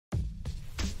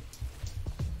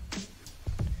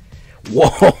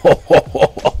Whoa!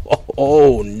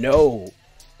 Oh no!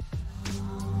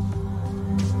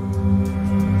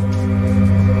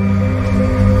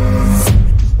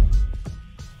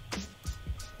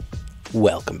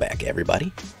 Welcome back,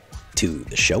 everybody, to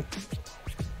the show.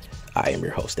 I am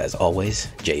your host, as always,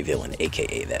 Jay Villain,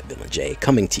 aka That Villain J,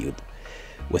 coming to you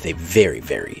with a very,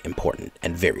 very important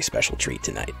and very special treat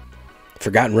tonight.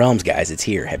 Forgotten Realms, guys, it's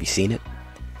here. Have you seen it?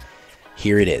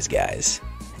 Here it is, guys.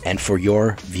 And for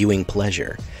your viewing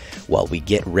pleasure, while we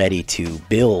get ready to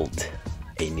build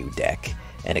a new deck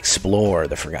and explore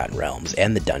the Forgotten Realms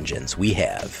and the dungeons, we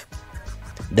have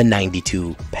the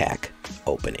 92 pack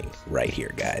opening right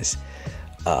here, guys.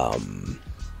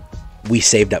 We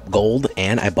saved up gold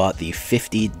and I bought the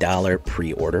 $50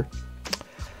 pre-order.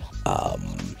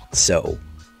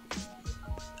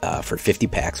 For 50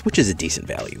 packs, which is a decent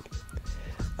value.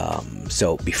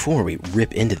 So before we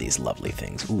rip into these lovely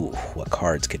things, ooh, what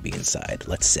cards could be inside?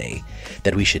 Let's say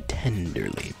that we should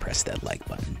tenderly press that like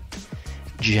button,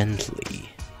 gently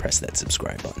press that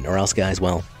subscribe button, or else, guys,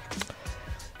 well,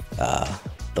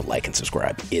 the like and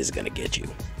subscribe is gonna get you.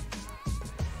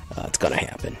 It's gonna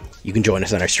happen. You can join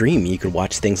us on our stream. You can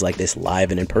watch things like this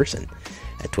live and in person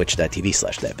at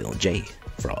twitch.tv/thatvillainj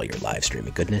for all your live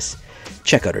streaming goodness.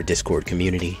 Check out our Discord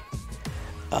community.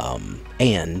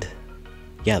 And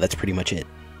yeah, that's pretty much it.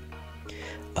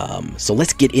 So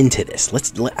let's get into this.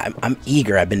 I'm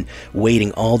eager. I've been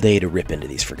waiting all day to rip into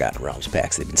these Forgotten Realms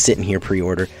packs. They've been sitting here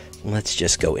pre-order. Let's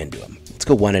just go into them. Let's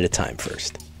go one at a time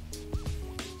first.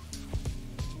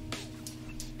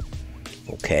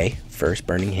 Okay, first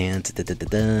Burning Hands.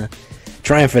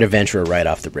 Triumphant Adventurer right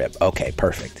off the rip. Okay,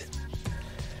 perfect.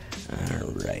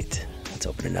 Alright, let's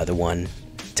open another one.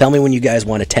 Tell me when you guys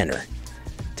want a tenner.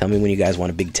 Tell me when you guys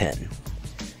want a big 10.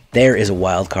 There is a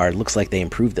wild card. Looks like they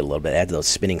improved it a little bit. Add those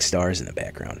spinning stars in the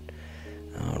background.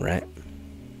 Alright.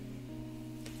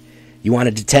 You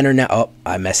wanted a tenner now? Oh,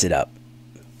 I messed it up.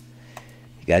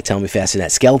 You gotta tell me faster than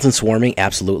that. Skeleton Swarming,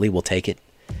 absolutely, we'll take it.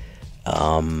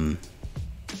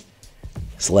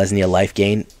 Selesnya Life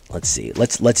Gain. Let's see.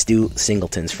 Let's do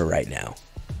singletons for right now.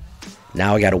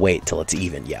 Now I gotta wait till it's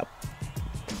even. Yep.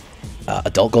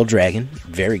 Adult Gold Dragon,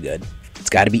 very good. It's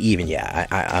got to be even. Yeah,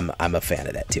 I'm a fan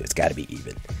of that too. It's got to be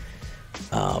even.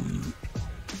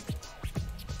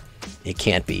 It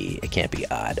can't be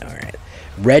odd. All right.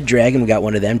 Red Dragon, we got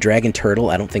one of them. Dragon Turtle.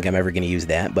 I don't think I'm ever going to use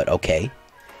that, but okay.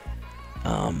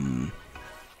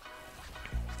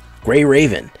 Gray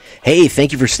Raven. Hey,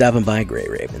 thank you for stopping by, Gray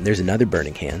Raven. There's another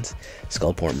Burning Hands.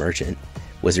 Skullport Merchant.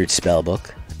 Wizard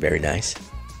Spellbook. Very nice.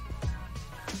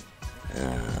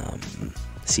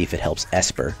 See if it helps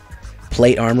Esper.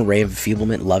 Plate Armor, Ray of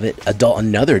Enfeeblement, love it.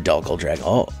 Another Adult Gold Dragon.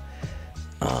 Oh.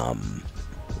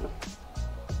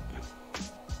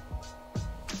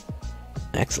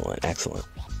 Excellent, excellent.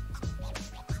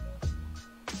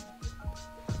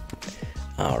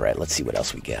 Alright, let's see what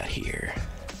else we got here.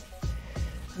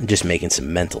 I'm just making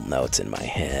some mental notes in my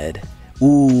head.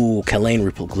 Ooh, Kalain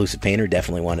Reclusive Painter,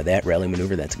 definitely wanted that. Rally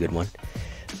Maneuver, that's a good one.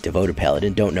 Devoted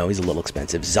Paladin, don't know, he's a little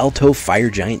expensive. Zalto Fire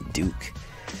Giant Duke.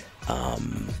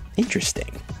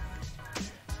 Interesting.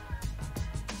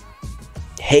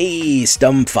 Hey,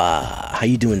 Stumpfa. How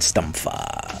you doing, Stumpfa?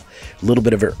 A little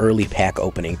bit of an early pack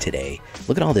opening today.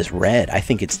 Look at all this red. I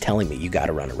think it's telling me you got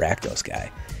to run a Rakdos guy.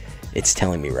 It's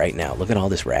telling me right now. Look at all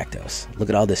this Rakdos. Look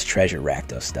at all this treasure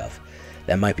Rakdos stuff.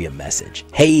 That might be a message.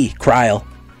 Hey, Kryl.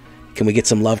 Can we get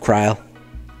some love, Kryl?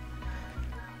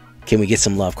 Can we get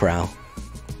some love, Kryl?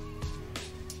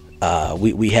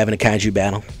 We having a kaiju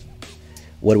battle?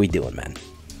 What are we doing, man?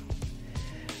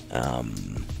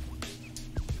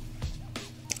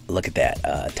 Look at that.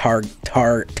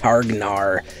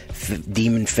 Targnar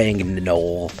Demon Fang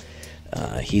Knoll.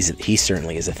 He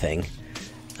certainly is a thing.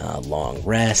 Long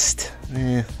Rest.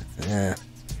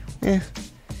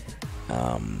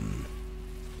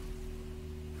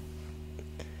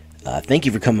 Thank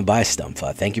you for coming by,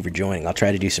 Stumpfa. Thank you for joining. I'll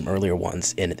try to do some earlier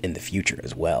ones in the future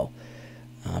as well.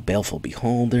 Baleful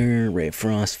Beholder, Ray of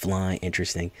Frost, Fly,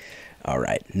 interesting.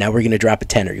 Alright, now we're going to drop a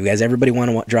tenner. You guys, everybody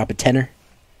want to drop a tenner?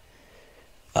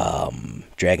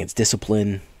 Dragon's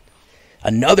Discipline.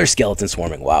 Another Skeleton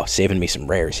Swarming. Wow, saving me some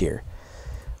rares here.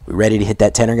 We ready to hit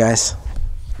that tenner, guys?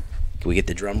 Can we get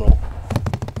the drum roll?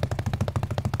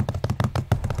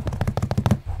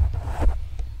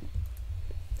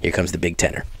 Here comes the big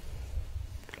tenner.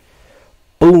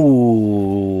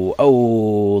 Ooh,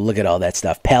 oh, look at all that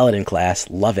stuff. Paladin class,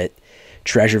 love it.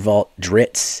 Treasure Vault,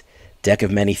 Dritz, Deck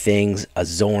of Many Things, a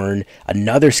Zorn,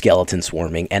 another Skeleton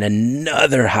Swarming, and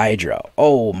another Hydra.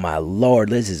 Oh my lord,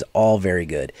 this is all very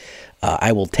good.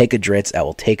 I will take a Dritz, I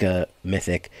will take a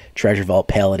Mythic, Treasure Vault,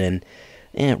 Paladin,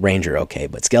 Ranger, okay,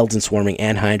 but Skeleton Swarming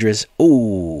and Hydras,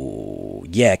 ooh,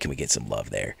 yeah, can we get some love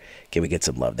there? Can we get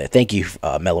some love there? Thank you,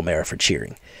 Mellomera, for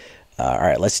cheering. All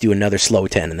right, let's do another slow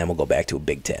 10, and then we'll go back to a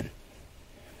big 10.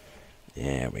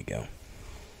 There we go.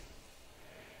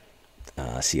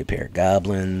 See a pair of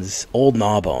goblins. Old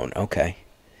Gnawbone, okay.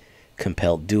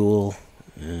 Compelled Duel.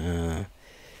 2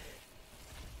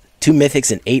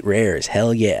 mythics and 8 rares,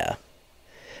 hell yeah.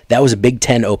 That was a big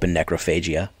 10 open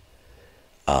Necrophagia.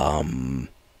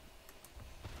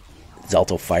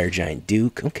 Zalto Fire Giant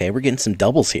Duke. Okay, we're getting some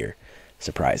doubles here,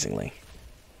 surprisingly.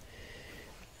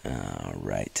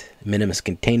 Right. Minimus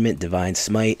Containment, Divine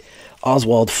Smite,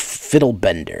 Oswald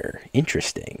Fiddlebender.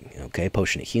 Interesting. Okay,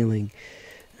 Potion of Healing.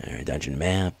 Alright, Dungeon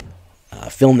Map.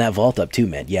 Filling that vault up too,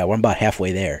 man. Yeah, we're about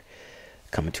halfway there.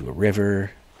 Coming to a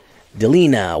river.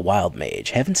 Delina, Wild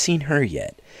Mage. Haven't seen her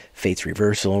yet. Fate's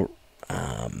Reversal.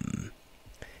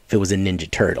 If it was a Ninja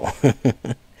Turtle.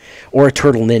 Or a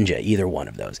Turtle Ninja, either one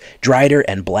of those. Drider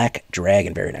and Black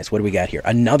Dragon, very nice. What do we got here?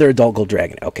 Another Adult Gold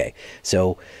Dragon. Okay,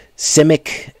 so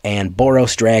Simic and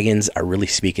Boros Dragons are really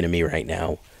speaking to me right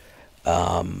now.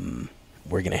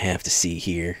 We're going to have to see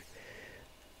here.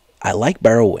 I like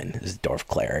Barrowin, this is Dwarf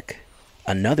Cleric.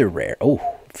 Another rare. Oh,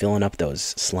 filling up those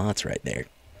slots right there.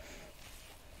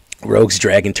 Rogue's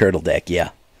Dragon Turtle deck, yeah.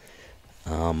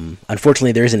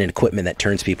 Unfortunately, there isn't an equipment that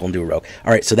turns people into a rogue.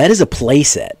 All right, so that is a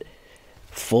playset.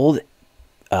 Full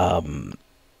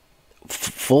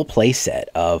playset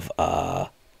of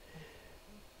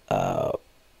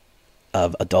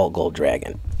Adult Gold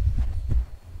Dragon.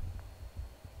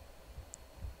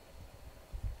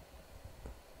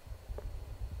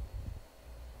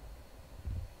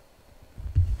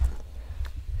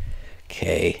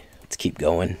 Okay, let's keep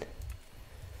going.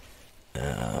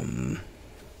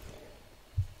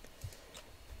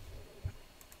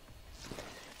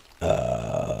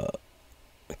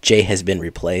 J has been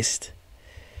replaced.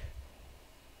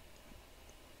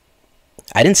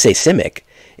 I didn't say Simic.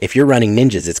 If you're running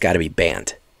ninjas, it's got to be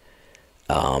banned.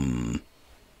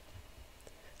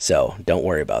 So don't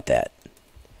worry about that.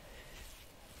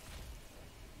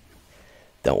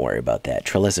 Don't worry about that.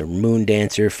 Treleza Moon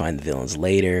Dancer. Find the villains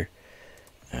later.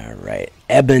 All right.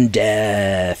 Ebon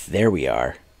Death. There we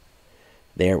are.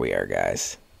 There we are,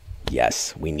 guys.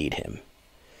 Yes, we need him.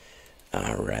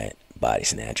 All right. Body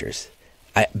Snatchers.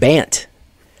 Bant.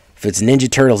 If it's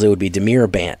Ninja Turtles, it would be Demir or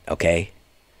Bant, okay?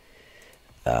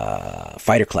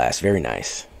 Fighter class. Very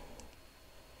nice.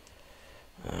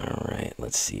 All right.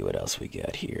 Let's see what else we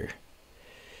got here.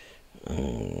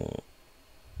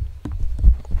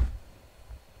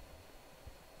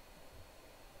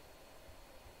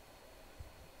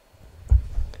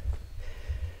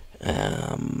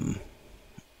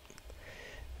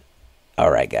 All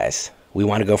right, guys. We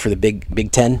want to go for the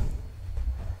Big 10.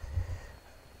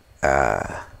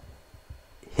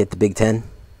 Hit the Big 10.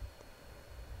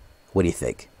 What do you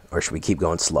think? Or should we keep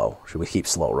going slow? Should we keep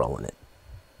slow rolling it?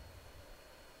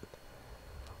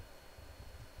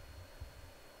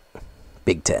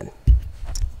 Big 10.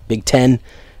 Big 10.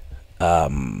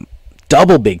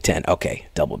 Double Big 10. Okay,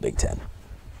 double Big 10.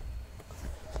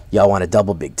 Y'all want a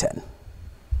double Big 10?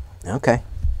 Okay.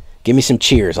 Give me some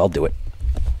cheers. I'll do it.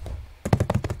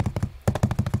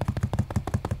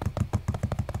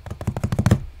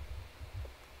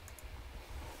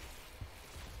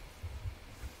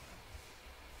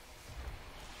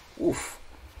 Oof.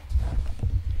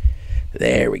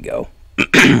 There we go.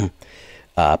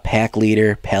 Pack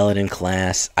Leader, Paladin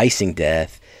Class, Icing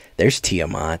Death. There's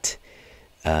Tiamat.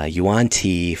 Yuan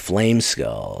Ti, Flame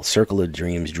Skull, Circle of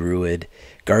Dreams, Druid,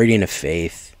 Guardian of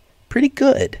Faith. Pretty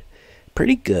good.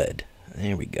 Pretty good.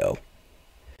 There we go.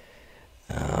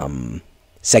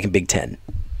 Second Big 10.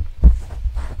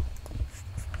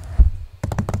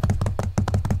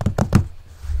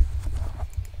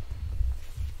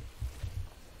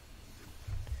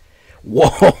 Whoa!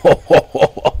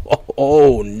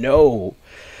 Oh no!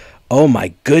 Oh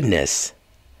my goodness!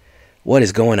 What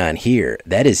is going on here?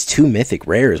 That is 2 mythic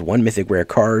rares, 1 mythic rare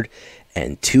card,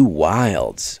 and 2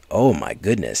 wilds. Oh my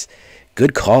goodness!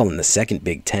 Good call in the second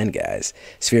Big 10, guys.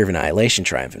 Sphere of Annihilation,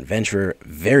 Triumphant Venturer.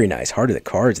 Very nice. Heart of the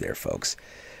cards there, folks.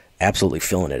 Absolutely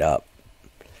filling it up.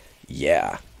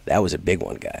 Yeah, that was a big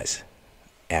one, guys.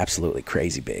 Absolutely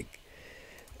crazy big.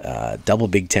 Double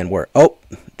Big 10 work. Oh,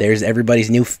 there's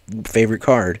everybody's new favorite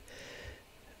card.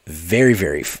 Very,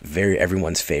 very, very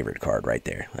everyone's favorite card right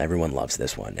there. Everyone loves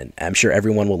this one, and I'm sure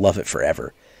everyone will love it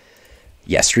forever.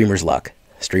 Yeah, Streamer's Luck.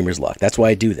 Streamer's Luck. That's why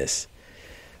I do this.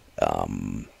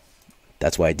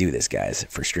 That's why I do this, guys,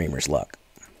 for Streamer's Luck.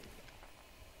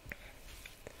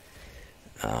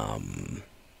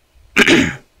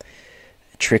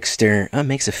 Trickster. Oh,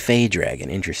 makes a Fey Dragon.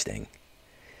 Interesting.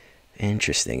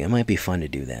 Interesting. It might be fun to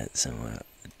do that. So,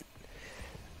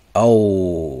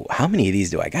 oh, how many of these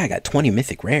do I got? I got 20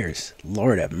 mythic rares.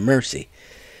 Lord have mercy.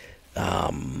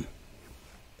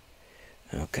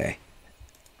 Okay.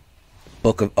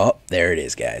 Book of... Oh, there it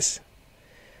is, guys.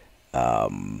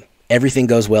 Everything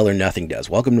goes well or nothing does.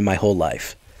 Welcome to my whole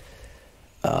life.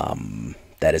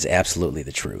 That is absolutely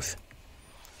the truth.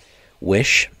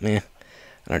 Wish? I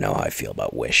don't know how I feel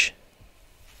about Wish.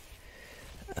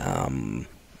 That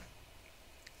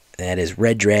is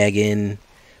Red Dragon,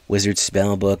 Wizard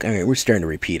Spellbook. All right, we're starting to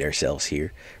repeat ourselves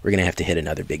here. We're going to have to hit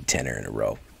another big tenner in a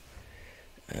row.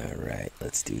 All right,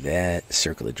 let's do that.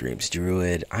 Circle of Dreams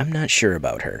Druid. I'm not sure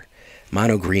about her.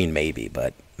 Mono Green maybe,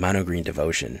 but Mono Green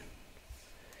Devotion.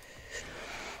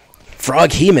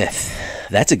 Froghemoth.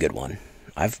 That's a good one.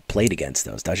 I've played against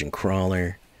those. Dungeon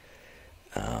Crawler.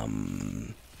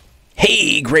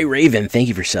 Hey, Grey Raven. Thank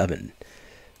you for subbing.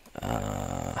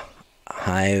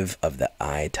 Hive of the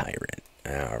Eye Tyrant.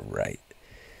 All right.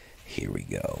 Here we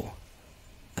go.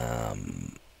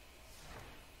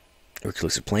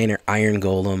 Reclusive Planar. Iron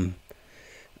Golem.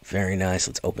 Very nice.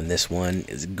 Let's open this one.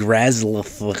 It's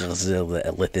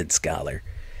Grazlithid Scholar.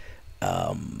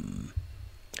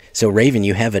 So Raven,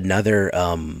 you have another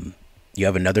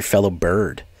fellow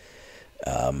bird.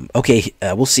 Okay,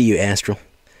 we'll see you, Astral.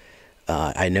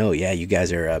 I know, yeah, you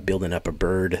guys are building up a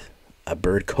bird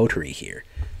coterie here.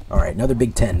 All right, another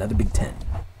Big Ten, another Big Ten.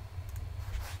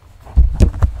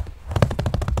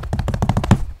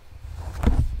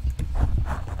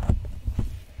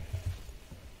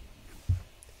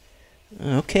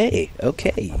 Okay,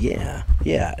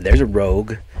 yeah. There's a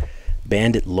Rogue,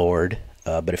 Bandit Lord,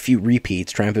 but a few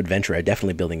repeats. Triumph Adventurer,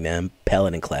 definitely building them.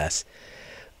 Paladin class.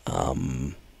 All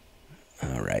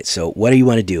right, so what do you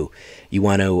want to do? You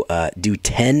want to do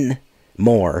 10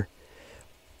 more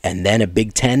and then a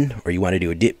Big Ten, or you want to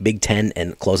do a Big Ten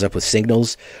and close up with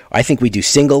singles? I think we do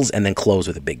singles and then close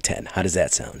with a Big Ten. How does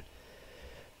that sound?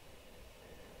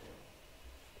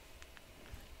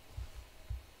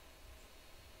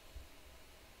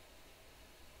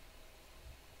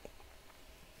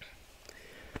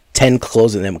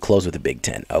 Close and then we'll close with a Big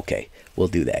Ten. Okay, we'll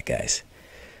do that, guys.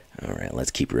 All right, let's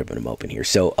keep ripping them open here.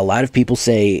 So a lot of people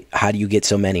say, how do you get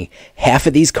so many? Half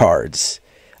of these cards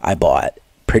I bought.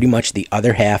 Pretty much the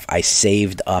other half I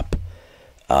saved up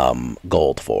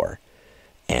gold for.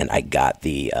 And I got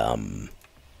the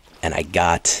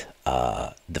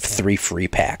 3 free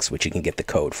packs, which you can get the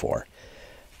code for.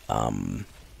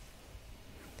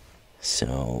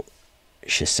 So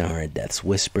Shisara, Death's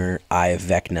Whisper, Eye of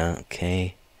Vecna,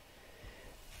 okay.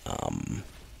 All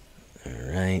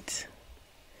right.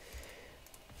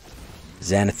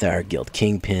 Xanathar, Guild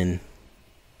Kingpin.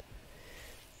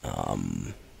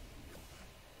 Here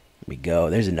we go.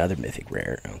 There's another mythic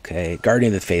rare. Okay.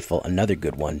 Guardian of the Faithful, another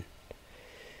good one.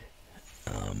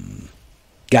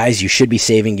 Guys, you should be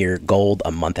saving your gold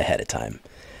a month ahead of time.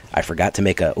 I forgot to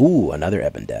make a... Ooh, another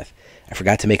Ebon Death. I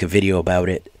forgot to make a video about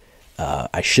it.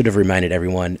 I should have reminded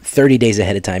everyone. 30 days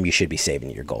ahead of time, you should be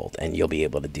saving your gold. And you'll be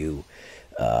able to do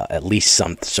at least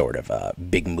some sort of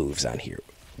big moves on here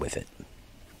with it.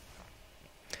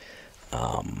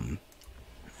 All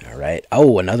right.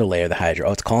 Oh, another layer of the Hydra.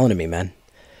 Oh, it's calling to me, man.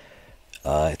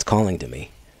 It's calling to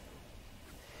me.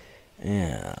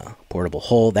 Yeah. Portable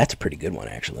Hole. That's a pretty good one,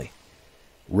 actually.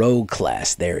 Rogue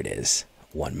class. There it is.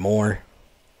 One more.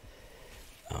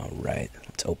 All right.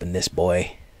 Let's open this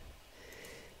boy.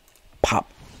 Pop.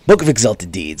 Book of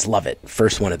Exalted Deeds. Love it.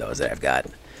 First one of those that I've got.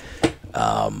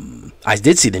 I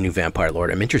did see the new Vampire Lord.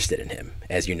 I'm interested in him.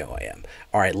 As you know I am.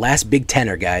 All right. Last big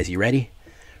tenner, guys. You ready?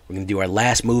 We're going to do our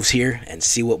last moves here and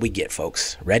see what we get,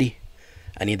 folks. Ready?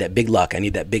 I need that big luck. I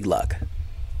need that big luck.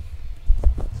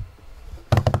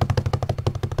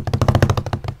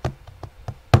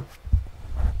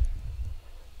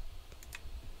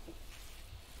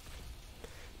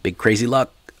 Big crazy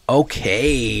luck.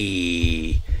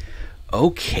 Okay.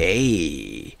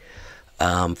 Okay.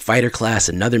 Fighter class,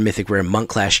 another mythic rare. Monk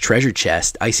class, treasure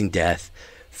chest, icing death,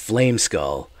 flame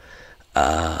skull.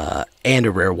 And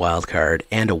a rare wild card,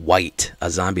 and a white,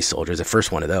 a zombie soldier. The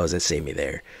first one of those, that saved me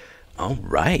there. All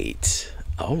right,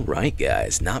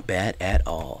 guys, not bad at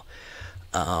all.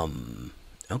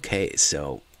 Okay,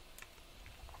 so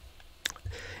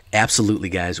absolutely,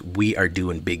 guys, we are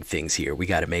doing big things here. We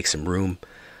got to make some room.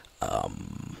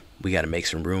 We got to make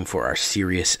some room for our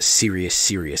serious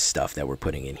stuff that we're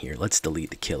putting in here. Let's delete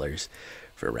the killers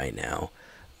for right now.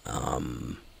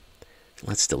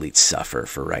 Let's delete Suffer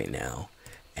for right now.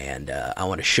 And I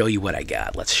want to show you what I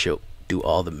got. Let's do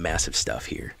all the massive stuff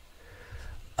here.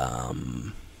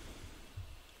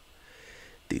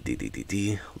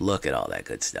 Look at all that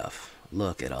good stuff.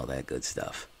 Look at all that good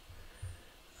stuff.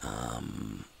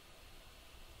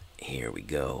 Here we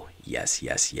go. Yes,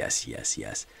 yes, yes, yes,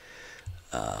 yes.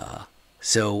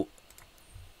 So,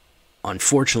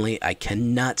 unfortunately, I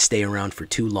cannot stay around for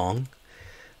too long.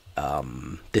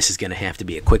 This is going to have to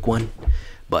be a quick one.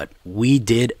 But we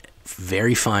did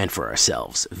very fine for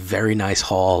ourselves. Very nice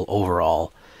haul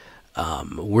overall.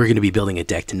 We're going to be building a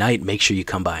deck tonight. Make sure you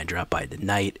come by and drop by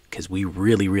tonight, because we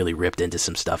really, really ripped into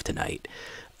some stuff tonight.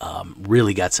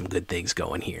 Really got some good things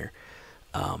going here.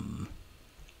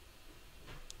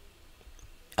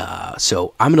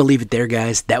 So I'm going to leave it there,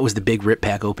 guys. That was the big rip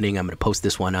pack opening. I'm going to post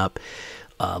this one up.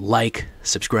 Like,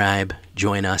 subscribe,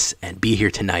 join us, and be here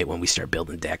tonight when we start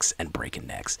building decks and breaking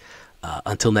decks.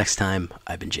 Until next time,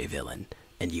 I've been Jay Villain,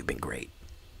 and you've been great.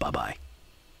 Bye-bye.